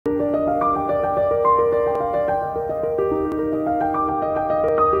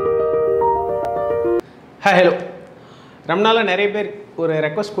Hi, hello. ரம்னால நிறைய பேர் ஒரு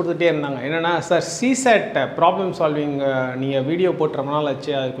ரெக்வெஸ்ட் கொடுத்துட்டே இருந்தாங்க. என்னன்னா சார் CSAT ப்ராப்ளம் சால்விங் நீங்க வீடியோ போட்டு ரொம்ப நாள்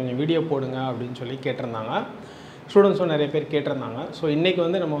ஆச்சு, அது கொஞ்சம் வீடியோ போடுங்க அப்படின்னு சொல்லி கேட்டிருந்தாங்க. ஸ்டூடெண்ட்ஸும் நிறைய பேர் கேட்டிருந்தாங்க. ஸோ இன்றைக்கி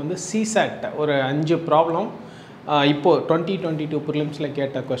வந்து நம்ம வந்து CSAT ஒரு 5 ப்ராப்ளம் இப்போது 2022 ப்ரிலிம்ஸில்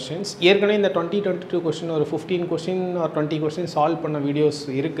கேட்ட கொஸ்டின்ஸ். ஏற்கனவே இந்த 2022 கொஸ்டின் ஒரு 15 கொஸ்டின் ஒரு 20 கொஸ்டின் சால்வ் பண்ண வீடியோஸ்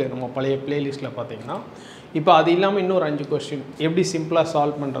இருக்குது நம்ம பழைய பிளேலிஸ்ட்டில் பார்த்தீங்கன்னா. இப்போ அது இல்லாமல் இன்னொரு 5 கொஸ்டின் எப்படி சிம்பிளாக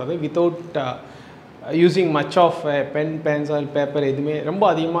சால்வ் பண்ணுறது without using much of pen pencil paper எதுவுமே ரொம்ப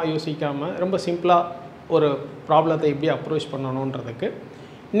அதிகமாக யோசிக்காமல் ரொம்ப சிம்பிளாக ஒரு ப்ராப்ளத்தை எப்படி அப்ரோச் பண்ணணுன்றதுக்கு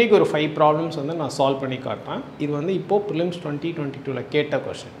இன்றைக்கி ஒரு 5 ப்ராப்ளம்ஸ் வந்து நான் சால்வ் பண்ணி காட்டுறேன். இது வந்து இப்போது ப்ரிலிம்ஸ் 2022 கேட்ட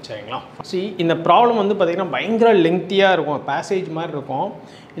கொஸ்டின். சரிங்களா? இந்த ப்ராப்ளம் வந்து பார்த்திங்கன்னா பயங்கர லெங்க்த்தியாக இருக்கும், பேசேஜ் மாதிரி இருக்கும்.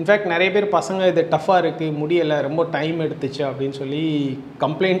 இன்ஃபேக்ட் நிறைய பேர் பசங்க இது டஃப்பாக இருக்குது, முடியலை, ரொம்ப டைம் எடுத்துச்சு அப்படின்னு சொல்லி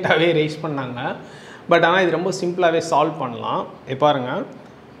கம்ப்ளைண்ட்டாகவே ரைஸ் பண்ணாங்க. பட் ஆனால் இது ரொம்ப சிம்பிளாகவே சால்வ் பண்ணலாம். பாருங்கள்,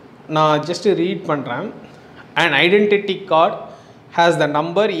 நான் ஜஸ்ட் ரீட் பண்ணுறேன். An identity card has the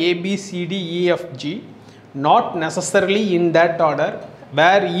number ABCDEFG not necessarily in that order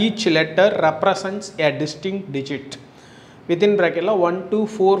where each letter represents a distinct digit within bracket 1 2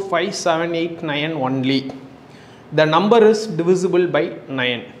 4 5 7 8 9 only. The number is divisible by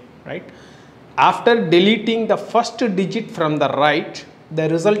 9, right? After deleting the first digit from the right, the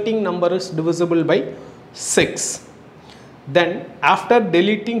resulting number is divisible by 6. Then after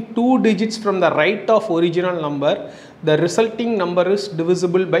deleting 2 digits from the right of original number, the resulting number is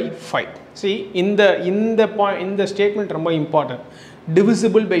divisible by 5. See, in the statement ரொம்ப important.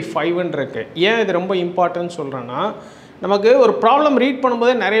 Divisible by 5 ன்னு இருக்கு. ஏன் இது ரொம்ப important சொல்கிறேன்னா, நமக்கு ஒரு problem read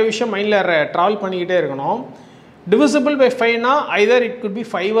பண்ணும்போது நிறைய விஷயம் மைண்டில் ட்ராவல் பண்ணிக்கிட்டே இருக்கணும். divisible by 5னா either it could be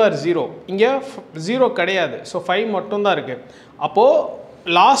 5 or 0. இங்கே 0 கிடையாது, ஸோ 5 மட்டும்தான் இருக்குது.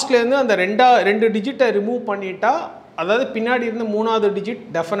 அப்போது லாஸ்ட்லேருந்து அந்த ரெண்டு டிஜிட்டை ரிமூவ் பண்ணிட்டா, அதாவது பின்னாடி இருந்து மூணாவது டிஜிட்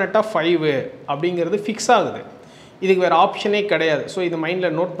டெஃபினட்டாக 5 அப்படிங்கிறது ஃபிக்ஸ் ஆகுது. இதுக்கு வேறு ஆப்ஷனே கிடையாது. ஸோ இது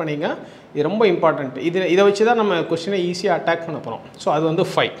மைண்டில் நோட் பண்ணிங்க, இது ரொம்ப இம்பார்ட்டண்ட். இதை வச்சு தான் நம்ம கொஸ்டினை ஈஸியாக அட்டாக் பண்ண போகிறோம். ஸோ அது வந்து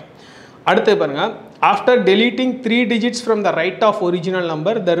 5. அடுத்து பாருங்கள், after deleting 3 digits from the right of original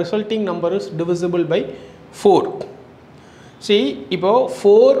number, the resulting number is divisible by 4. See, இப்போது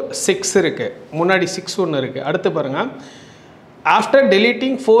 4 6 இருக்குது, முன்னாடி 6 ஒன்று இருக்குது. அடுத்து பாருங்கள், after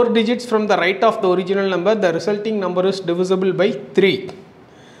deleting 4 digits from the right of the original number, the resulting number is divisible by 3.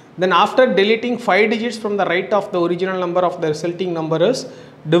 Then after deleting 5 digits from the right of the original number of the resulting number is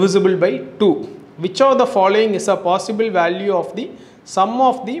divisible by 2. Which of the following is a possible value of the sum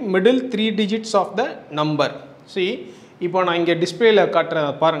of the middle 3 digits of the number? See, இப்போ நான் இங்கே டிஸ்பிளேல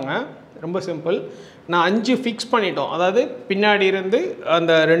காட்டுறத பாருங்கள், ரொம்ப simple. நான் 5 fix பண்ணிட்டோம், அதாவது பின்னாடி இருந்து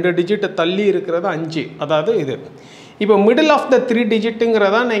அந்த 2 டிஜிட்டை தள்ளி இருக்கிறது 5, அதாவது இது. இப்போ மிடில் ஆஃப் த 3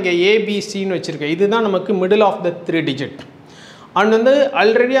 டிஜிட்டுங்கிறதா நான் இங்கே ஏபிசின்னு வச்சுருக்கேன். இதுதான் நமக்கு middle of the 3 digit. And வந்து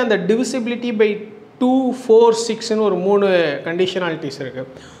ஆல்ரெடி அந்த டிவிசிபிலிட்டி பை 2 4 6ன்னு ஒரு 3 கண்டிஷனாலிட்டிஸ் இருக்குது.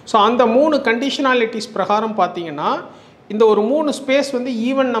 ஸோ அந்த 3 கண்டிஷனாலிட்டிஸ் பிரகாரம் பார்த்தீங்கன்னா இந்த ஒரு 3 ஸ்பேஸ் வந்து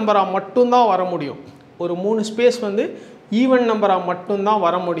ஈவன் நம்பராக மட்டும்தான் வர முடியும். ஒரு 3 ஸ்பேஸ் வந்து ஈவன் நம்பராக மட்டும்தான்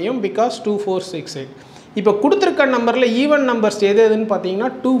வர முடியும். பிகாஸ் 2 4 6 8. இப்போ கொடுத்துருக்க நம்பரில் ஈவன் நம்பர்ஸ் எதுன்னு பார்த்தீங்கன்னா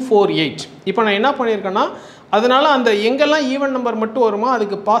 2 4 8. இப்போ நான் என்ன பண்ணியிருக்கேன்னா, அதனால் அந்த எங்கெல்லாம் ஈவன் நம்பர் மட்டும் வருமோ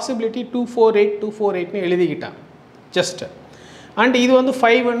அதுக்கு பாசிபிலிட்டி 2 4 8 2 4 8ன்னு எழுதிக்கிட்டேன் ஜஸ்ட்டு. அண்ட் இது வந்து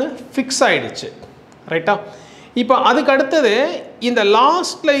 5ன்னு ஃபிக்ஸ் ஆகிடுச்சு, ரைட்டா? இப்போ அதுக்கு அடுத்தது இந்த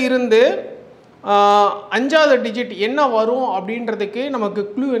லாஸ்ட்டில் இருந்து 5வது டிஜிட் என்ன வரும் அப்படின்றதுக்கு நமக்கு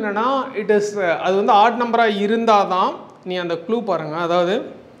க்ளூ என்னென்னா, அது வந்து ஆட் நம்பராக இருந்தால் தான். நீ அந்த க்ளூ பாருங்கள், அதாவது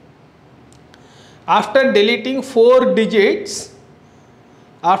after deleting 4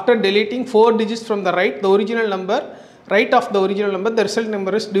 digits from the right of the original number, the result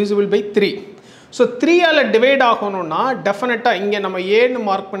number is divisible by 3. So 3 all divide ஆகணும்னா டெஃபினட்டாக இங்கே நம்ம ஏன்னு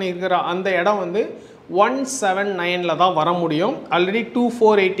மார்க் பண்ணியிருக்கிற அந்த இடம் வந்து 179ல் தான் வர முடியும். ஆல்ரெடி 2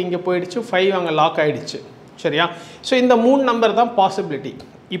 4 8 இங்கே போயிடுச்சு, 5 அங்கே லாக் ஆகிடுச்சு. சரியா? ஸோ இந்த 3 நம்பர் தான் பாசிபிலிட்டி.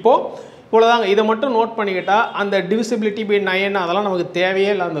 இப்போது இவ்வளோதாங்க. இதை மட்டும் நோட் பண்ணிக்கிட்டால் அந்த டிவிசிபிலிட்டி பை 9 அதெல்லாம் நமக்கு தேவையே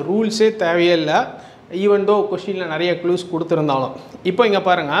இல்லை, அந்த ரூல்ஸே தேவையே இல்லை, ஈவன் தோ கொஸ்டினில் நிறைய க்ளூஸ் கொடுத்துருந்தாலும். இப்போ இங்கே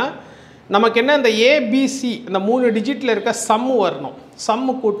பாருங்கள், நமக்கு என்ன இந்த ஏபிசி இந்த 3 டிஜிட்டில் இருக்க சம்மு வரணும்.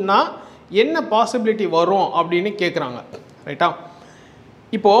 சம்மு கூட்டினா என்ன பாசிபிலிட்டி வரும் அப்படின்னு கேட்குறாங்க, ரைட்டா?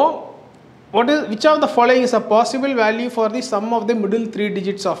 இப்போது which of the following is a possible value for the sum of the middle 3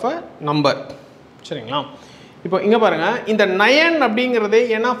 digits of a number? சரிங்களா? இப்போ இங்கே பாருங்கள், இந்த 9 அப்படிங்கிறது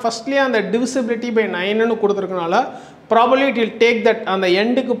ஏன்னா ஃபஸ்ட்லேயே அந்த divisibility by 9ன்னு கொடுத்துருக்கனால probably it will take that, அந்த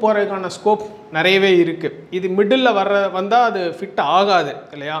எண்டுக்கு போகிறதுக்கான ஸ்கோப் நிறையவே இருக்குது. இது மிடில் வந்தால் அது ஃபிட் ஆகாது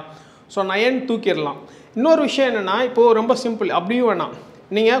இல்லையா? ஸோ 9 தூக்கிடலாம். இன்னொரு விஷயம் என்னென்னா, இப்போது ரொம்ப சிம்பிள், அப்படியும் வேணாம்,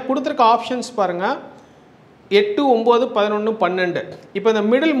 நீங்கள் கொடுத்துருக்க ஆப்ஷன்ஸ் பாருங்கள். 8 9 11 12. இப்போ இந்த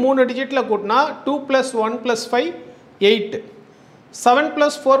மிடில் 3 டிஜிட்டில் கூட்டினா 2 + 1 + 5 8. 7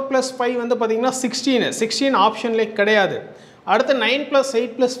 + 4 + 5 வந்து பார்த்தீங்கன்னா 16 ஆப்ஷன்லேயே கிடையாது. அடுத்து 9 +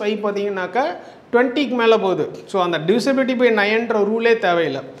 8 + 5 பார்த்தீங்கன்னாக்கா 20க்கு மேலே போகுது. ஸோ அந்த divisibility by 9ன்ற ரூலே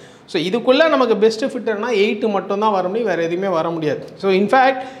தேவையில்லை. ஸோ இதுக்குள்ளே நமக்கு பெஸ்ட்டு ஃபிட்டர்னா 8 மட்டும்தான் வர முடியும், வேறு எதுவுமே வர முடியாது. ஸோ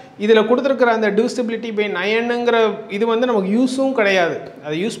இன்ஃபேக்ட் இதில் கொடுத்துருக்கிற அந்த divisibility by 9ங்கிற இது வந்து நமக்கு யூஸும் கிடையாது,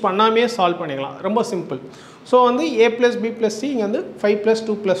 அதை யூஸ் பண்ணாமே சால்வ் பண்ணிக்கலாம், ரொம்ப சிம்பிள். ஸோ வந்து a + b + c இங்கே வந்து 5 +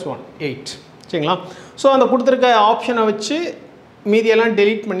 2 + 1 8 சரிங்களா. ஸோ அந்த கொடுத்துருக்க ஆப்ஷனை வச்சு மீதியெல்லாம்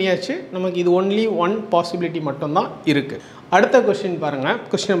டெலீட் பண்ணியாச்சு. நமக்கு இது ஒன்லி ஒன் பாசிபிலிட்டி மட்டும்தான் இருக்குது. அடுத்த கொஸ்டின் பாருங்கள்,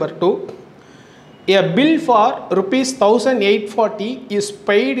 question number 2. A bill for rupees 1840 is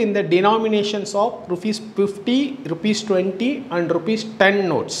paid in the denominations of rupees 50, rupees 20 and rupees 10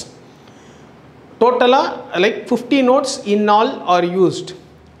 notes. Total like 50 notes in all are used.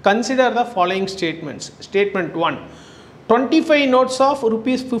 Consider the following statements. Statement 1. 25 notes of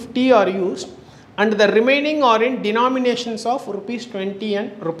rupees 50 are used and the remaining are in denominations of rupees 20 and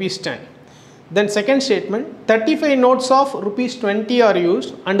rupees 10. Then second statement, 35 notes of rupees 20 are used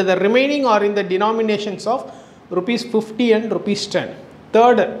and the remaining are in the denominations of rupees 50 and rupees 10.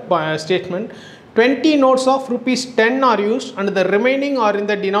 Third statement, 20 notes of rupees 10 are used and the remaining are in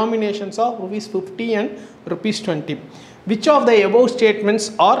the denominations of rupees 50 and rupees 20. Which of the above statements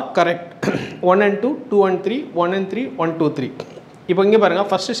are correct? 1 and 2, 2 and 3, 1 and 3, 1, 2, 3. இப்போ இங்கே பாருங்க,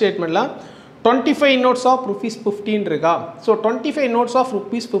 first ஸ்டேட்மெண்ட்ல 25 notes of rupees 15 இருக்கா. So 25 notes of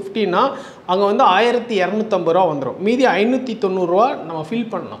rupees 15னா அங்கே வந்து 1250 ரூபா வந்துடும். மீதி 590 ரூபா நம்ம ஃபில்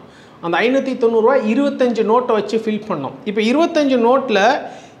பண்ணோம். அந்த 590 ரூபா 25 நோட்டை வச்சு ஃபில் பண்ணோம். இப்போ 25 நோட்டில்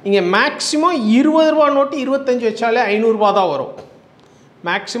இங்கே மேக்ஸிமம் 20 ரூபா நோட்டு 25 வச்சாலே 500 ரூபா தான் வரும்.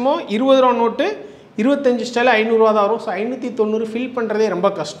 மேக்ஸிமம் 20 ரூபா நோட்டு 25 வச்சாலே 500 ரூபா தான் வரும். ஸோ 590 ஃபில் பண்ணுறதே ரொம்ப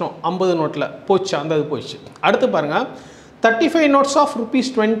கஷ்டம். 50 நோட்டில் போச்சு, அந்த இது போச்சு. அடுத்து பாருங்கள், 35 notes of rupees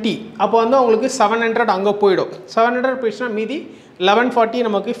 20. அப்போ வந்து உங்களுக்கு 700 அங்கே போயிடும். 700 போயிடுச்சுன்னா மீதி 1140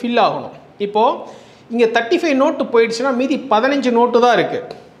 நமக்கு ஃபில் ஆகணும். இப்போது இங்கே 35 நோட்டு போயிடுச்சுன்னா மீதி 15 நோட்டு தான்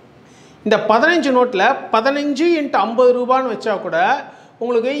இருக்குது. இந்த 15 நோட்டில் 15 × 50 ரூபான்னு வச்சா கூட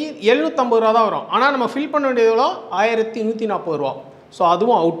உங்களுக்கு 750 ரூபா தான் வரும். ஆனால் நம்ம ஃபில் பண்ண வேண்டியதோ 1140 ரூபா. ஸோ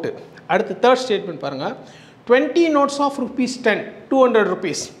அதுவும் அவுட்டு. அடுத்து தேர்ட் ஸ்டேட்மெண்ட் பாருங்கள், 20 notes of rupees 10, 200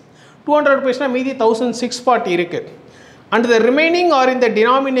 rupees. 200 rupeesனால் மீதி 1640 இருக்குது. And the remaining are in the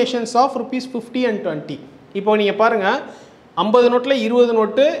denominations of rupees 50 and 20. இப்போ நீங்கள் பாருங்கள், 50 நோட்டில் 20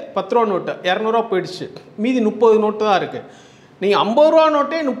 நோட்டு 10 ரூபா நோட்டு 200 ரூபா போயிடுச்சு, மீதி 30 நோட்டு தான் இருக்குது. நீங்கள் 50 ரூபா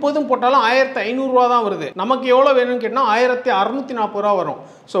நோட்டே 30 போட்டாலும் 1500 ரூபா தான் வருது. நமக்கு எவ்வளோ வேணும்னு கேட்டால் 1640 ரூபா வரும்.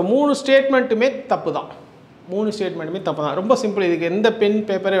 ஸோ 3 ஸ்டேட்மெண்ட்டுமே தப்பு தான். 3 ஸ்டேட்மெண்ட்டுமே தப்பு தான். ரொம்ப சிம்பிள். இதுக்கு எந்த பென்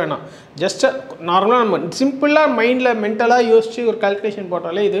பேப்பரே வேணாம். ஜஸ்ட் நார்மலாக நம்ம சிம்பிளாக மைண்டில் மென்டலாக யோசித்து ஒரு கால்குலேஷன்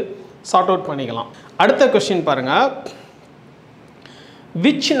போட்டாலே இது சார்ட் அவுட் பண்ணிக்கலாம். அடுத்த கொஸ்டின் பாருங்கள்,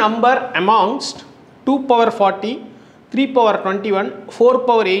 which number amongst 2 power 40, 3 power 21, 4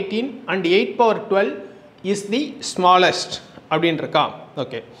 power 18 and 8 power 12 is the smallest அப்படின்னு இருக்கா.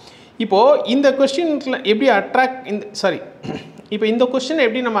 ஓகே, இப்போது இந்த கொஸ்டின்ல எப்படி அட்ராக்ட் இப்போ இந்த கொஸ்டின்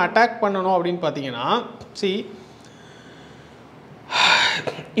எப்படி நம்ம அட்டாக் பண்ணணும் அப்படின்னு பார்த்தீங்கன்னா,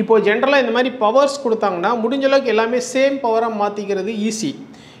 இப்போது ஜென்ரலாக இந்த மாதிரி பவர்ஸ் கொடுத்தாங்கன்னா முடிஞ்ச அளவுக்கு எல்லாமே சேம் பவராக மாற்றிக்கிறது ஈஸி.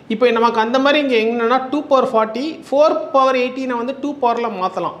 இப்போ நமக்கு அந்த மாதிரி இங்கே என்னென்னா 2 power 40, 4 power 18 வந்து 2 பவரில்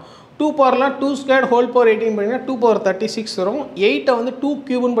மாற்றலாம். 2 பவர்லாம் 2 squared whole power 18 பண்ணிங்கன்னா 2 power 36 வரும். 8 வந்து 2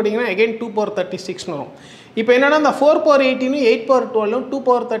 cube பண்ணிங்கன்னா again 2 power 36 வரும். இப்போ என்னென்னா இந்த 4 power 18, 8 power 12, 2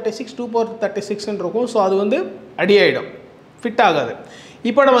 power 36, 2 power 36 இருக்கும். ஸோ அது வந்து அடி ஆகிடும், ஃபிட் ஆகாது.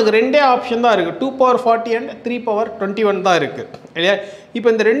 இப்போ நமக்கு ரெண்டே ஆப்ஷன் தான் இருக்குது, 2 power 40 and 3 power 21 தான் இருக்குது இல்லையா. இப்போ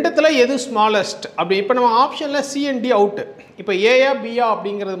இந்த ரெண்டுத்தில் எது ஸ்மாலஸ்ட் அப்படி. இப்போ நம்ம ஆப்ஷனில் C and D அவுட்டு. இப்போ ஏயா பியா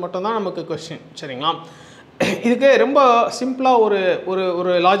அப்படிங்கிறது மட்டும்தான் நமக்கு கொஸ்டின், சரிங்களா. இதுக்கு ரொம்ப சிம்பிளாக ஒரு ஒரு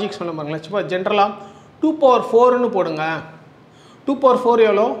ஒரு லாஜிக் சொல்ல பாருங்களேன். இப்போ ஜென்ரலாக 2 power 4ன்னு போடுங்க. 2 power 4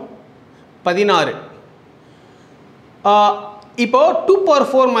 எவ்வளோ? 16. இப்போது 2 power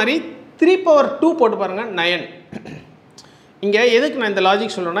 4 மாதிரி 3 power 2 போட்டு பாருங்கள், 9. இங்கே எதுக்கு நான் இந்த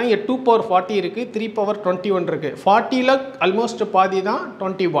லாஜிக் சொல்லணும்னா, இங்கே 2 power 40 இருக்குது, 3 power 21 இருக்குது. 40ல் ஆல்மோஸ்ட் பாதி தான்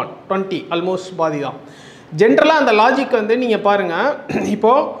 21, 20 ஆல்மோஸ்ட் பாதி தான். ஜென்ரலாக அந்த லாஜிக் வந்து நீங்கள் பாருங்கள்,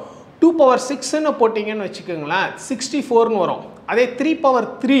 இப்போது 2 power 6ன்னு போட்டிங்கன்னு வச்சுக்கோங்களேன், 64ன்னு வரும். அதே 3 power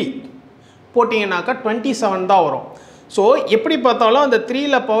 3 போட்டிங்கன்னாக்கா 27 தான் வரும். ஸோ எப்படி பார்த்தாலும் அந்த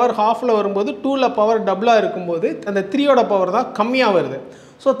 3ல் பவர் ஹாஃபில் வரும்போது 2ல் பவர் டபுளாக இருக்கும்போது அந்த 3யோட பவர் தான் கம்மியாக வருது.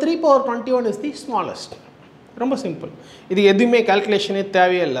 So 3 power 21 is the smallest. ரொம்ப சிம்பிள். இது எதுவுமே கால்குலேஷனே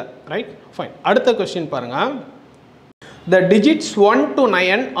தேவையே இல்லை, ரைட், ஃபைன். அடுத்த கொஸ்டின் பாருங்கள். The digits 1 to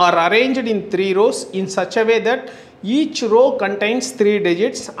 9 are arranged in 3 rows in such a way that each row contains 3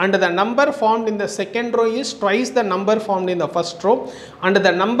 digits and the number formed in the second row is twice the number formed in the first row and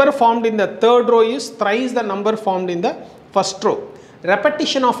the number formed in the third row is thrice the number formed in the first row.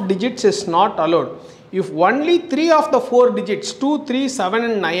 Repetition of digits is not allowed. If only 3 of the 4 digits 2, 3, 7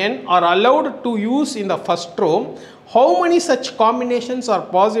 and 9 are allowed to use in the first row, how many such combinations are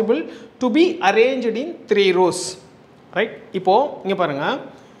possible to be arranged in 3 rows? Right? இப்போ இங்க பாருங்க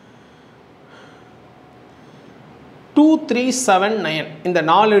 2, 3, 7, 9 இந்த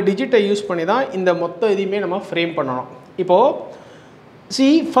 4 டிஜிட்டை use பண்ணி தான் இந்த மொத்த இதையுமே நம்ம ஃப்ரேம் பண்ணணும். இப்போ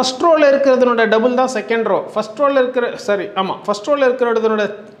see ஃபர்ஸ்ட் ரோல இருக்கிறதோட டபுள் தான் செகண்ட் ரோ, ஃபர்ஸ்ட் ரோல இருக்கிற ஃபர்ஸ்ட் ரோல இருக்கிறதோட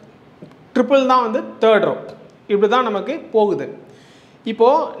ட்ரிபிள் தான் வந்து தேர்ட் ரோ. இப்படி தான் நமக்கு போகுது.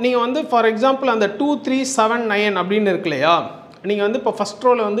 இப்போது நீங்கள் வந்து ஃபார் எக்ஸாம்பிள் அந்த 2, 3, 7, 9 அப்படின்னு இருக்கு இல்லையா, நீங்கள் வந்து இப்போ ஃபஸ்ட்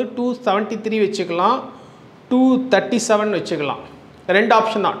ரோவில் வந்து 273 வச்சுக்கலாம், 237 வச்சுக்கலாம். ரெண்டு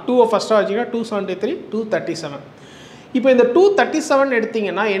ஆப்ஷன் தான். 2 ஃபஸ்ட்டாக வச்சுக்கலாம், 273, 237. இப்போ இந்த 237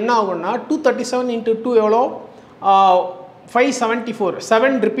 எடுத்திங்கன்னா என்ன ஆகும்னா 237 × 2 எவ்வளோ 574,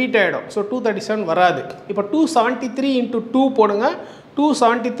 7 ரிப்பீட் ஆகிடும். ஸோ 237 வராது. இப்போ 273 × 2 போடுங்க,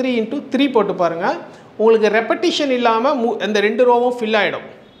 273 × 3 போட்டு பாருங்கள், உங்களுக்கு ரெப்படிஷன் இல்லாமல் இந்த ரெண்டு ரோவும் ஃபில் ஆகிடும்.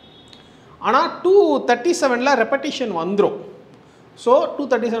 ஆனால் 237ல் ரெப்படிஷன் வந்துடும். ஸோ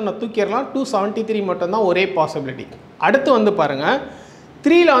 237 தூக்கிடலாம், 273 மட்டும்தான் ஒரே பாசிபிலிட்டி. அடுத்து வந்து பாருங்கள்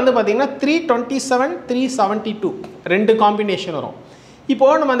 3ல் வந்து பார்த்திங்கன்னா 327, 372 ரெண்டு காம்பினேஷன் வரும்.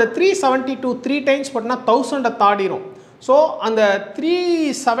 இப்போது நம்ம அந்த 372 3 டைம்ஸ் போட்டோம்னா 1000 தாண்டிடும். ஸோ அந்த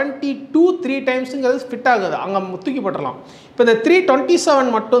 372 3 டைம்ஸுங்கிறது ஃபிட் ஆகுது, அங்கே தூக்கி போட்டுடலாம். இப்போ இந்த 327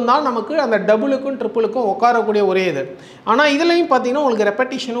 மட்டும்தான் நமக்கு அந்த டபுளுக்கும் ட்ரிப்புளுக்கும் உட்காரக்கூடிய ஒரே இது. ஆனால் இதுலையும் பார்த்தீங்கன்னா உங்களுக்கு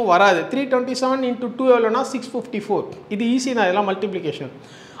ரெப்படிஷனும் வராது. 327 × 2 எவ்வளோனா 654. இது ஈஸி தான், இதெல்லாம் மல்டிப்ளிகேஷன்.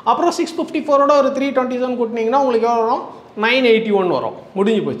 அப்புறம் 654ஓட ஒரு 327 கூட்டினீங்கன்னா உங்களுக்கு எவ்வளோ வரும் 981 வரும்.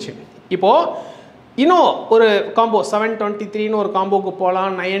 முடிஞ்சு போச்சு. இப்போது இன்னும் ஒரு காம்போ 723ன்னு ஒரு காம்போக்கு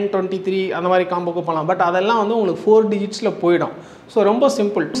போகலாம், 923 அந்த மாதிரி காம்போக்கு போகலாம். பட் அதெல்லாம் வந்து உங்களுக்கு 4 டிஜிட்ஸில் போயிடும். ஸோ ரொம்ப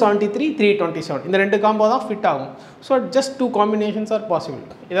சிம்பிள். 273, 327 இந்த ரெண்டு காம்போ தான் ஃபிட் ஆகும். So just 2 combinations R possible.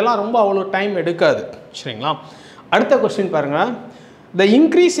 இதெல்லாம் ரொம்ப அவ்வளோ டைம் எடுக்காது. சரிங்களா? அடுத்த கொஸ்டின் பாருங்கள். The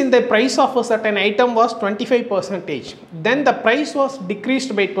increase in the price of a certain item was 25%. Then the price was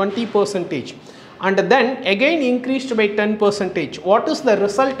decreased by 20%. And then again increased by 10%. What is the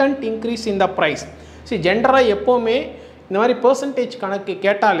resultant increase in the price? See, ஜென்ரலாக எப்போவுமே இந்த மாதிரி percentage கணக்கு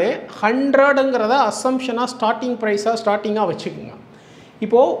கேட்டாலே 100ங்கிறத அசம்ஷனாக starting ப்ரைஸாக ஸ்டார்டிங்காக வச்சுக்கோங்க.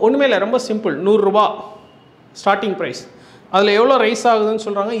 இப்போது ஒன்றுமே இல்லை, ரொம்ப சிம்பிள். 100 ரூபா ஸ்டார்டிங் ப்ரைஸ், அதில் எவ்வளோ ரைஸ் ஆகுதுன்னு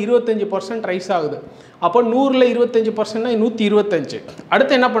சொல்கிறாங்க, 25% ரைஸ் ஆகுது. அப்போ 100ல் 25%னா 125.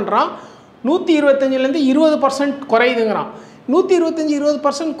 அடுத்து என்ன பண்ணுறான், 125லேருந்து 20% குறையுதுங்கிறான். 125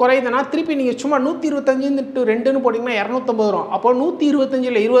 20% குறையுதுன்னா திருப்பி நீங்கள் சும்மா 125 × 2ன்னு போட்டிங்கன்னா 250 வரும். அப்போ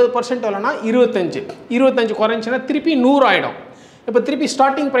 125ல் 20% இல்லைனா 25 குறைஞ்சின்னா திருப்பி 100 ஆகிடும். இப்போ திருப்பி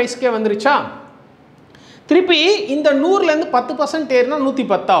ஸ்டார்டிங் ப்ரைஸ்க்கே வந்துருச்சா. திருப்பி இந்த 100லேருந்து 10% ஏறினா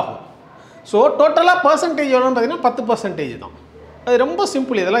 110 ஆகும். ஸோ டோட்டலாக பர்சன்டேஜ் எவ்வளோன்னு பார்த்தீங்கன்னா 10% தான். அது ரொம்ப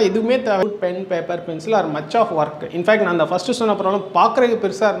சிம்பிள். இதெல்லாம் எதுவுமே தேவை. Pen, paper, pencil are much of work. In fact நான் அந்த ஃபஸ்ட்டு சொன்ன ப்ராப்ளம் பார்க்குறதுக்கு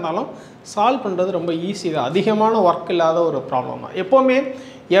பெருசாக இருந்தாலும் சால்வ் பண்ணுறது ரொம்ப ஈஸி தான். அதிகமான ஒர்க் இல்லாத ஒரு ப்ராப்ளம் தான். எப்போவுமே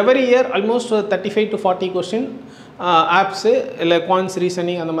every year almost 35 to 40 question apps இல்லை குவான்ஸ்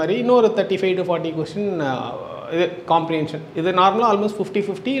ரீசனிங் அந்த மாதிரி, இன்னொரு 35 to 40 கொஸ்டின் இது காம்ப்ரிஹென்ஷன். இது நார்மலாக ஆல்மோஸ்ட்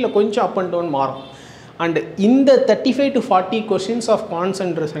 50-50 இல்லை கொஞ்சம் அப் அண்ட் டவுன் மாறும். அண்ட் இந்த 35 to 40 questions of quants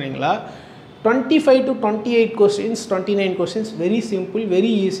and ரீசனிங்கில் 25 to 28 questions, 29 questions, very simple,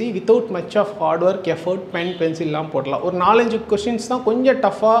 very easy, without much of hard work, effort, pen, pencil எல்லாம் போடலாம். ஒரு 4-5 questions தான் கொஞ்சம்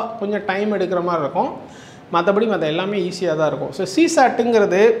டஃப்பாக கொஞ்சம் டைம் எடுக்கிற மாதிரி இருக்கும். மற்றபடி மற்ற எல்லாமே ஈஸியாக தான் இருக்கும். So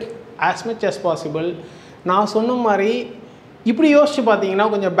CSATங்கிறது as much as possible நான் சொன்ன மாதிரி இப்படி யோசிச்சு பார்த்தீங்கன்னா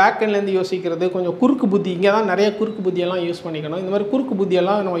கொஞ்சம் பேக் எண்ட்லேருந்து யோசிக்கிறது, கொஞ்சம் குறுக்கு புத்தி, இங்கே தான் நிறைய குறுக்கு புத்தியெல்லாம் யூஸ் பண்ணிக்கணும். இந்த மாதிரி குறுக்கு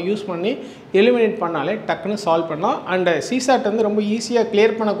புத்தியெல்லாம் நம்ம யூஸ் பண்ணி எலிமினேட் பண்ணாலே டக்குன்னு சால்வ் பண்ணலாம். அண்ட் CSAT வந்து ரொம்ப ஈஸியாக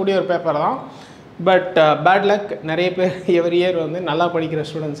கிளியர் பண்ணக்கூடிய ஒரு பேப்பர் தான். பட் பேட் லக், நிறைய பேர் எவரி இயர் வந்து நல்லா படிக்கிற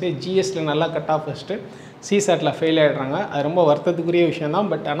ஸ்டூடெண்ட்ஸே GSல நல்லா கட் ஆஃப் ஃபஸ்ட்டு CSATல ஃபெயில் ஆகிடுறாங்க. அது ரொம்ப வருத்தத்துக்குரிய விஷயம்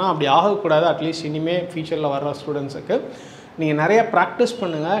தான். பட் ஆனால் அப்படி ஆகக்கூடாது. அட்லீஸ்ட் இனிமேல் ஃபியூச்சரில் வர்ற ஸ்டூடெண்ட்ஸுக்கு நீங்கள் நிறைய ப்ராக்டிஸ்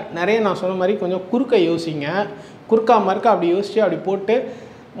பண்ணுங்கள். நிறைய நான் சொன்ன மாதிரி கொஞ்சம் குறுக்க யோசிங்க. குறுக்கா மறுக்க அப்படி யோசிச்சு அப்படி போட்டு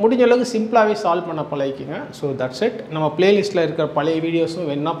முடிஞ்ச அளவுக்கு சிம்பிளாகவே சால்வ் பண்ண பழகிக்குங்க. So that's it. நம்ம பிளேலிஸ்ட்டில் இருக்கிற பழைய வீடியோஸும்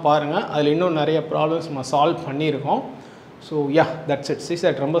வேணால் பாருங்கள். அதில் இன்னும் நிறைய ப்ராப்ளம்ஸ் நம்ம சால்வ் பண்ணியிருக்கோம். So yeah, that's it.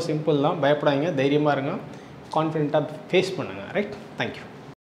 CSAT ரொம்ப சிம்பிள் தான். பயப்படாதீங்க, தைரியமாக இருங்க, கான்ஃபிடென்ட்டாக ஃபேஸ் பண்ணுங்கள். ரைட்? தேங்க்யூ.